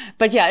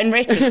 But yeah, in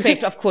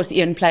retrospect, of course,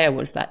 Ian Player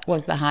was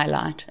the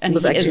highlight. And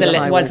was a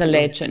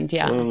legend,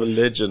 yeah. A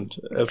legend,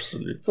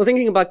 absolutely. So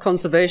thinking about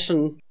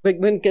conservation, we're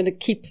going to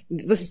keep,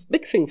 this is a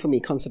big thing for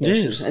me,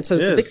 conservation. Yes, and so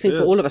it's a big thing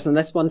for all of us. And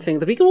that's one thing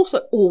that we can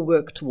also all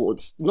work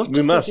towards, not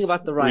just thinking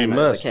about the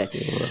rhinos.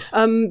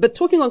 But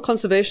talking on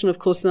conservation, of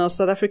course, now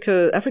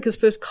Africa's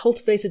first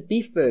cultivated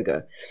beef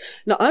burger.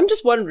 Now, I'm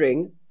just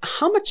wondering,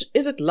 how much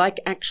is it like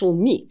actual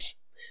meat?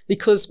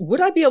 Because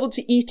would I be able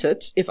to eat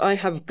it if I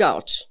have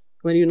gout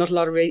when you're not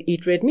allowed to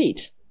eat red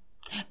meat?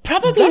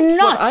 Probably That's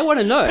not. What I want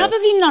to know.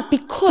 Probably not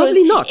because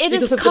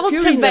because the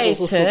purine levels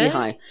will still be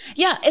high.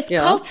 Yeah, it's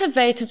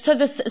cultivated. So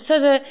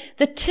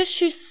the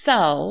tissue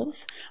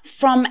cells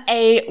from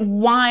a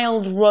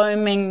wild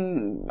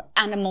roaming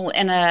animal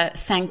in a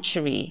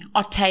sanctuary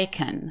are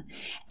taken,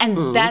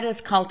 and that is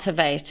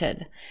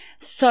cultivated.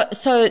 So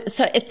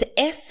its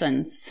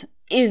essence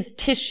is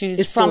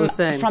tissues from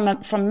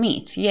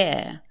meat.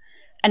 Yeah.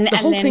 And the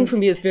whole thing for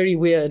me is very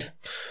weird.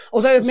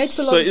 Although it makes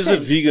a lot of sense. So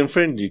is it vegan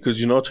friendly?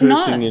 Because you're not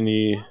hurting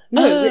any...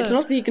 No, it's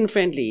not vegan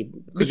friendly.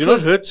 Because you're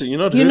not hurting.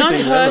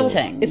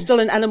 It's still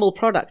an animal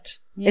product.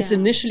 Yeah. It's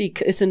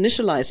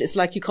initialized. It's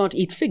like you can't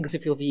eat figs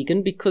if you're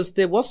vegan because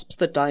there are wasps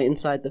that die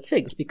inside the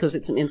figs because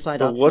it's an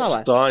inside-out flour. What's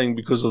dying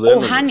because of the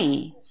animal? Or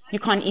honey. You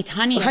can't eat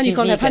honey. Well, honey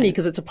can't have honey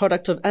because it's a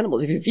product of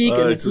animals. If you're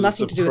vegan, it's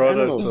nothing to do with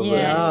animals.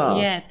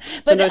 Yes.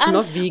 So no, it's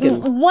not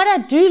vegan. What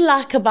I do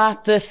like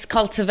about this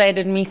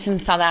cultivated meat in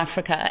South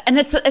Africa, and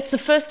it's the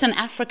first in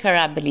Africa,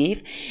 I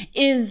believe,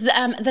 is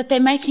that they're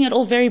making it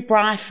all very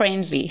braai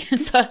friendly.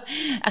 So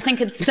I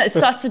think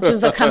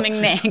sausages are coming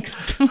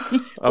next.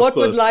 What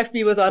would life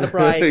be without a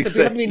braai? Exactly. So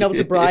we haven't been able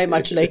to braai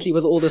much lately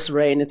with all this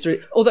rain.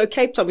 Although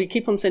Cape Town, we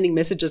keep on sending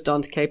messages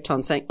down to Cape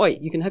Town saying, "Oi,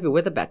 you can have your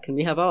weather back. Can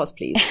we have ours,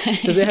 please?"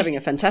 Because they're having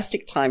a fantastic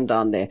time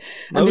down there.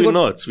 No, we're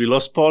not. We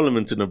lost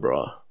Parliament in a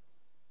bra.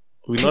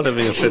 We're not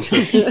having a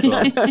fantastic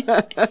time.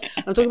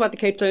 I'm talking about the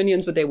Cape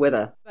Townians with their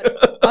weather.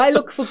 But I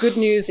look for good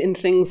news in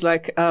things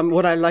like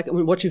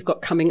what you've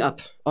got coming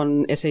up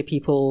on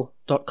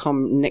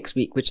sapeople.com next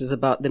week, which is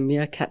about the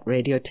Meerkat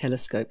Radio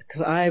Telescope.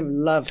 Because I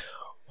love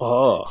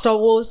Star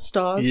Wars,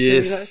 stars,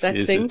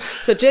 that thing. Yes.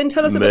 So Jen,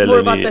 tell us a bit more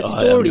about that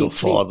story. I am your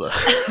father.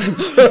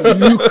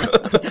 Luke.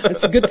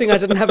 It's a good thing I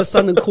didn't have a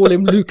son and call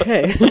him Luke,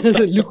 hey?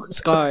 Luke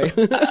Sky.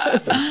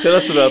 Tell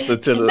us about the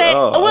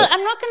Well,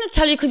 I'm not going to to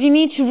tell you because you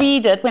need to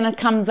read it when it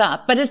comes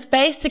up, but it's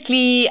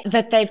basically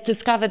that they've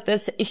discovered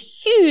this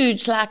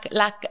huge,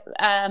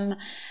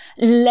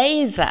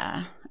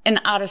 laser in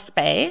outer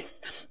space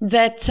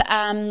that,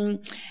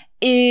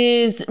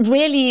 is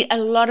really a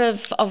lot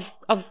of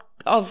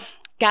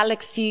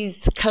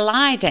galaxies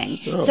colliding.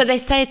 Sure. So they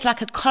say it's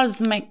like a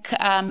cosmic,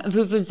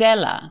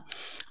 vuvuzela.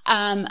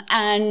 And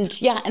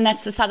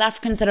that's the South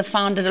Africans that have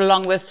found it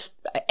along with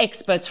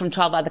experts from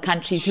 12 other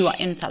countries who are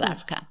in South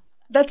Africa.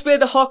 That's where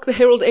the Hark the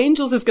Herald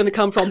Angels is going to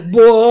come from.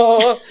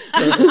 Whoa!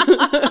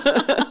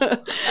 I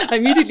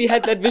immediately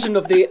had that vision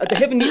of the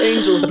heavenly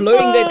angels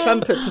blowing their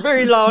trumpets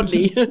very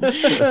loudly.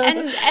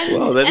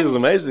 Wow, that is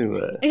amazing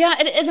though. Yeah,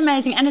 it is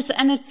amazing. And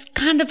it's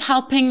kind of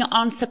helping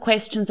answer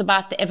questions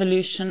about the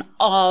evolution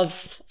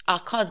of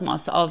our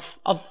cosmos, of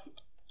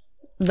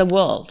the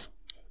world.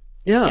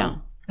 Yeah.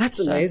 That's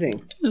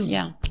amazing.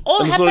 Yeah.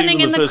 All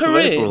happening in the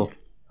Karoo.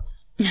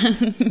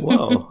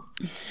 Wow.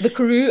 The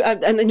Karoo,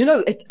 and you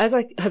know, as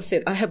I have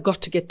said, I have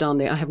got to get down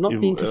there. I have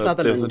not been to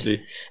Sutherland.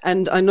 Definitely.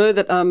 And I know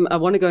that I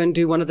want to go and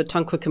do one of the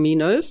Tankwa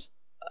Caminos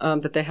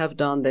that they have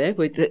down there.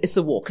 It's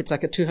a walk. It's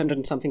like a 200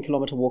 and something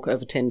kilometer walk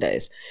over 10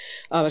 days.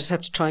 I just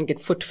have to try and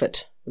get foot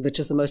fit, which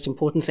is the most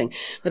important thing.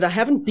 But I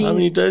haven't been... How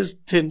many days?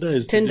 10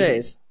 days? 10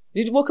 days.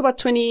 You walk about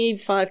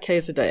 25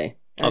 Ks a day.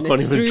 I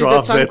can't even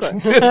drive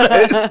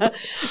that.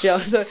 Yeah,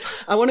 so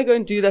I want to go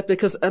and do that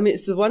because, I mean,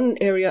 it's the one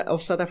area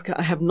of South Africa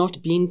I have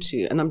not been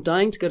to, and I'm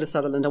dying to go to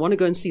Sutherland. I want to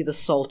go and see the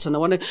salt, and I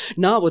want to,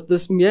 now with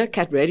this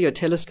Meerkat radio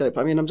telescope,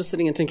 I mean, I'm just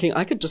sitting and thinking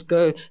I could just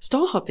go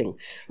star hopping.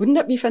 Wouldn't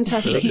that be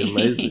fantastic? That'd be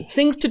amazing.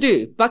 Things to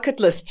do. Bucket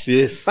list.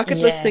 Yes.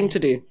 Bucket list thing to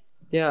do.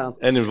 Yeah.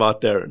 And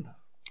invite Darren.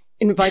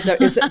 But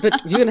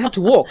you're going to have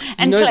to walk.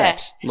 And you know Claire.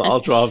 that. No, I'll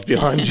drive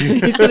behind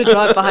you. He's going to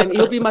drive behind me.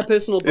 He'll be my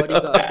personal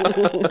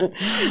bodyguard.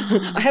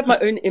 I have my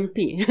own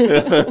MP.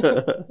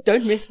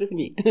 Don't mess with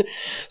me.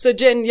 So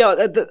Jen,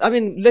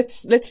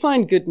 let's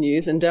find good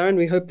news. And Darren,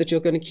 we hope that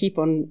you're going to keep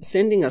on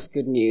sending us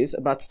good news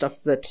about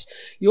stuff that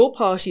your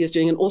party is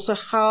doing, and also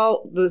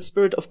how the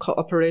spirit of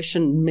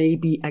cooperation may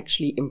be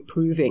actually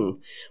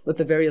improving with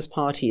the various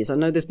parties. I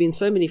know there's been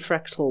so many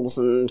fractals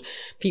and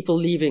people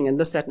leaving and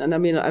this, that. And I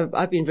mean,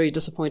 I've been very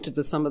disappointed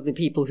with some of the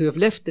people who have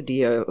left the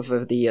DO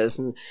over the years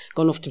and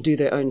gone off to do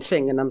their own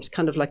thing. And I'm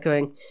kind of like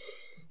going,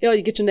 yeah,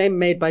 you get your name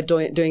made by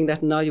doing that,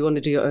 and now you want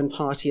to do your own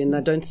party. And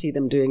I don't see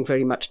them doing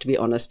very much, to be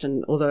honest.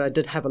 And although I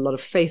did have a lot of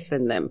faith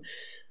in them,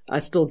 I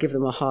still give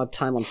them a hard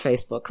time on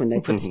Facebook when they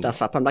put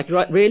stuff up. I'm like,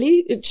 right,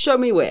 really? Show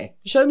me where.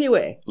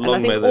 And I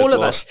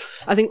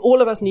think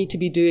all of us need to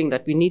be doing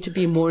that. We need to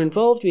be more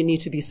involved. We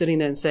need to be sitting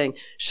there and saying,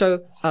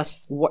 show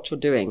us what you're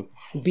doing.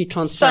 Be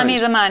transparent. Show me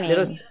the money.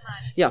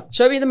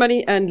 Show me the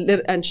money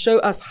and show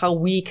us how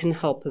we can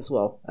help as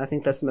well. I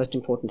think that's the most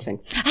important thing.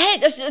 Hey,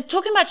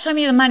 talking about show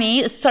me the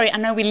money, sorry, I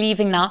know we're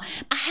leaving now.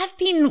 I have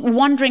been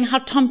wondering how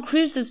Tom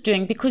Cruise is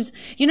doing because,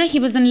 you know, he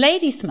was in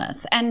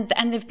Ladysmith and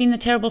there've been the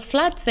terrible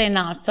floods there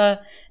now. So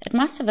it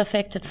must have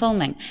affected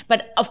filming.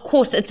 But of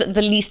course, it's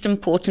the least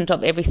important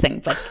of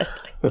everything. But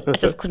I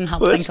just couldn't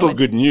help well, think that's still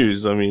good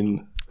news. I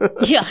mean...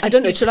 Yeah. I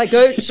don't know. Should I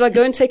go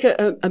and take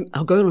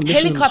I'll go on a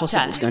Mission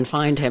Impossible to go and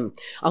find him.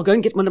 I'll go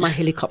and get one of my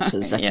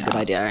helicopters. That's a good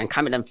idea. And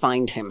come in and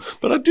find him.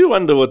 But I do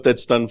wonder what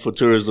that's done for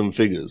tourism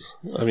figures.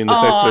 I mean, the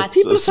fact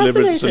that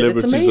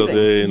celebrities are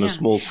there in a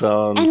small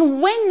town.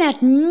 And when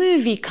that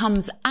movie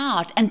comes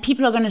out and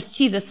people are going to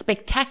see the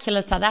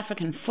spectacular South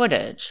African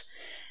footage,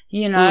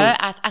 you know,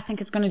 I think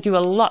it's going to do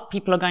a lot.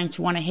 People are going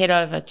to want to head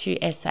over to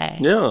SA.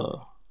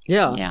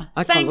 Yeah.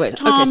 I can't wait.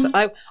 Tom. Okay, so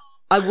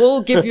I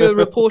will give you a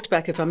report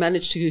back if I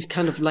manage to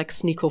kind of like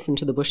sneak off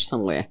into the bush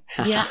somewhere.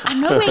 Yeah, I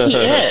know where he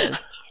is.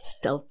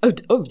 Still.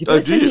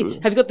 Send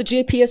me. Have you got the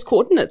GPS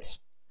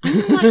coordinates?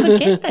 I could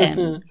get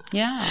them.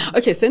 Yeah.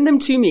 Okay, send them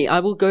to me. I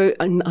will go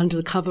under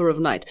the cover of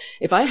night.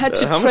 If I had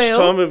to how trail...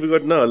 much time have we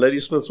got now?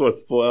 Ladysmith's what,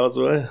 4 hours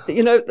away?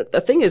 You know, the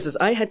thing is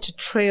I had to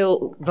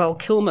trail Val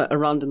Kilmer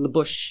around in the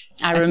bush.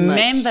 I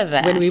remember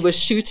that. When we were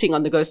shooting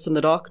on The Ghost in the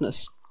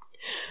Darkness.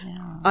 Yeah.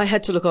 I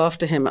had to look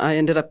after him. I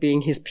ended up being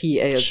his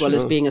PA as well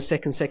as being a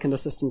second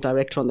assistant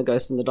director on The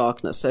Ghost in the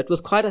Darkness. So it was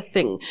quite a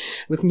thing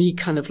with me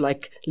kind of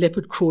like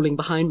leopard crawling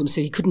behind him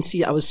so he couldn't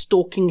see. I was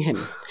stalking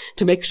him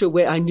to make sure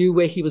I knew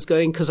where he was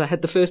going because I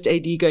had the first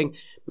AD going,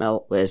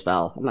 Mel, where's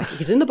Val? I'm like,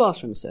 he's in the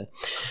bathroom, sir.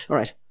 All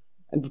right.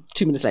 And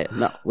 2 minutes later,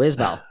 Mel, where's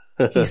Val?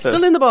 He's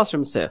still in the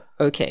bathroom, sir.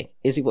 Okay.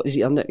 Is he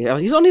on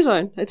he's on his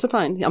own. It's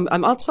fine.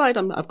 I'm outside.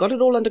 I've got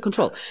it all under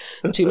control.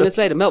 2 minutes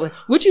later, Melbourne,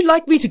 would you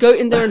like me to go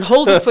in there and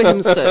hold it for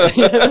him, sir?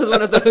 You know, it was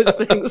one of those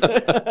things.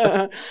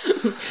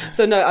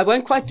 So no, I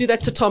won't quite do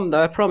that to Tom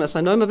though, I promise.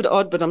 I know I'm a bit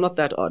odd, but I'm not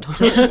that odd.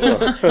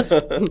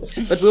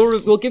 But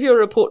we'll give you a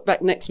report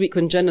back next week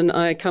when Jen and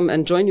I come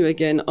and join you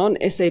again on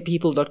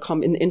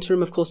sapeople.com. In the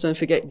interim, of course, don't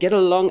forget, get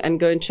along and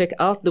go and check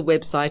out the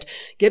website.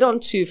 Get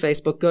onto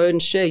Facebook, go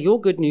and share your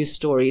good news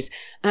stories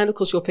and of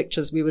course your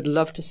pictures. We would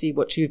love to see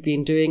what you've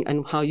been doing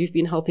and how you've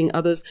been helping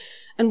others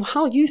and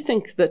how you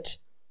think that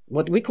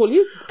what do we call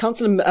you?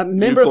 Councillor,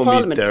 member of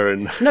Parliament.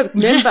 Darren. No,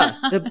 member.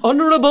 The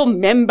honourable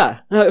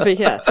member over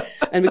here.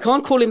 And we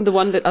can't call him the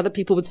one that other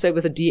people would say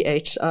with a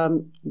DH.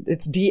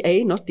 It's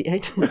DA, not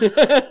DH.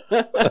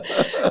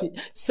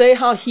 Say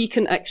how he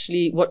can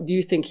actually, what do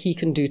you think he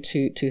can do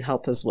to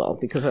help as well?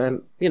 Because,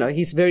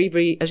 he's very,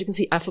 very, as you can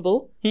see,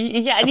 affable.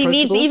 Yeah, and he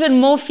needs even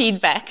more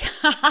feedback.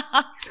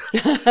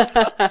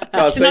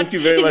 Thank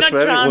you very much for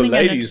having me.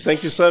 Well, ladies,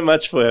 thank you so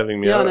much for having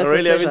me. I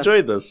really have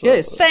enjoyed this.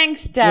 Yes.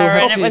 Thanks,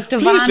 Darren. It was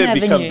divine Please let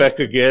me come back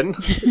again.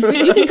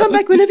 You can come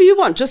back whenever you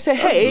want. Just say,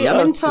 hey,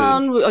 I'm in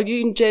town. Are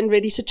you and Jen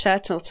ready to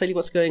chat? I'll tell you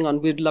what's going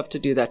on. We'd love to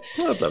do that.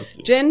 I'd love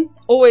to. Jen,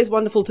 always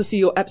wonderful to see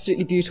your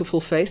absolutely beautiful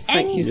face.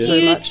 Thank you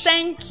so much.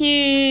 Thank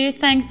you.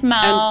 Thanks,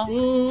 Mel.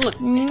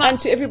 And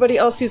to everybody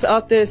else who's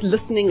out there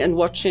listening and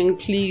watching,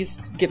 please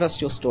give us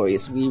your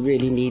stories. We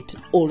really need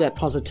all that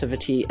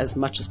positivity as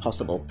much as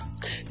possible.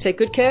 Take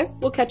good care.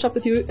 We'll catch up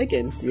with you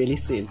again really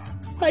soon.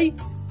 Bye.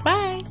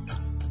 Bye.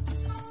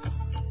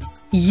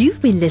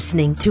 You've been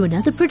listening to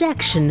another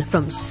production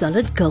from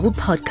Solid Gold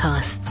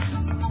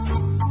Podcasts.